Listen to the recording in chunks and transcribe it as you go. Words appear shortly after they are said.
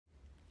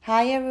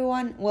Hi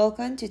everyone,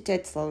 welcome to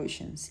Tech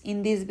Solutions.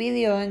 In this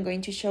video, I'm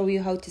going to show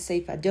you how to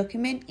save a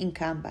document in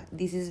Canva.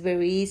 This is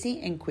very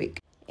easy and quick.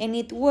 And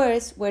it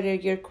works whether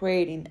you're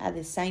creating a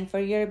design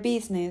for your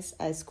business,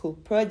 a school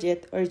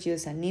project, or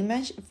just an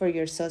image for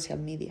your social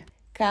media.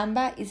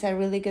 Canva is a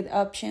really good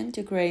option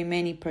to create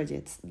many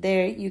projects.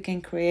 There you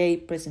can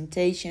create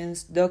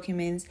presentations,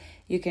 documents,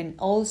 you can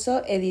also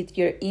edit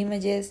your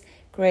images,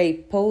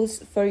 create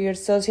posts for your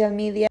social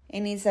media,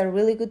 and it's a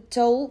really good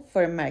tool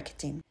for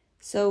marketing.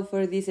 So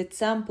for this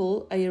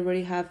example, I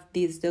already have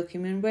this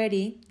document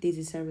ready. This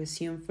is a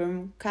resume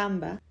from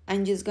Canva.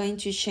 I'm just going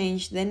to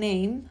change the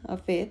name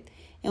of it.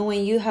 And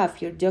when you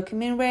have your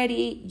document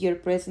ready, your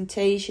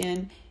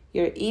presentation,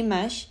 your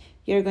image,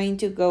 you're going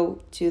to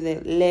go to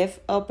the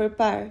left upper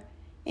part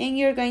and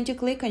you're going to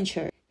click on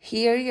share.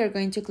 Here you're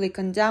going to click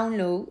on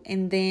download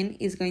and then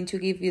it's going to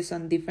give you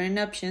some different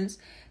options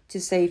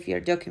to save your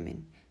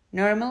document.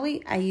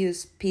 Normally I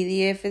use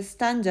PDF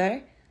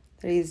standard.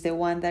 That is the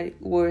one that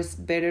works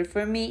better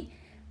for me,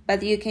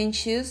 but you can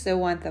choose the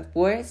one that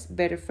works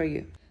better for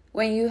you.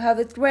 When you have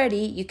it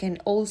ready, you can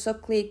also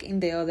click in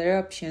the other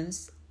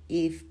options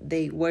if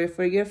they work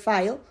for your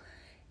file,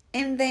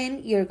 and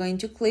then you're going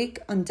to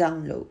click on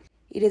download.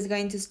 It is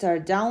going to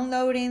start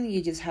downloading.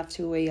 You just have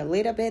to wait a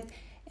little bit,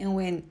 and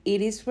when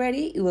it is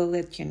ready, it will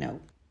let you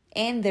know.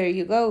 And there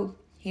you go.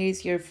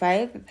 Here's your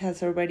file that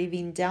has already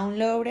been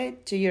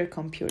downloaded to your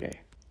computer.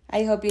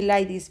 I hope you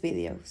like this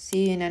video.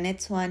 See you in the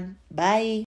next one. Bye!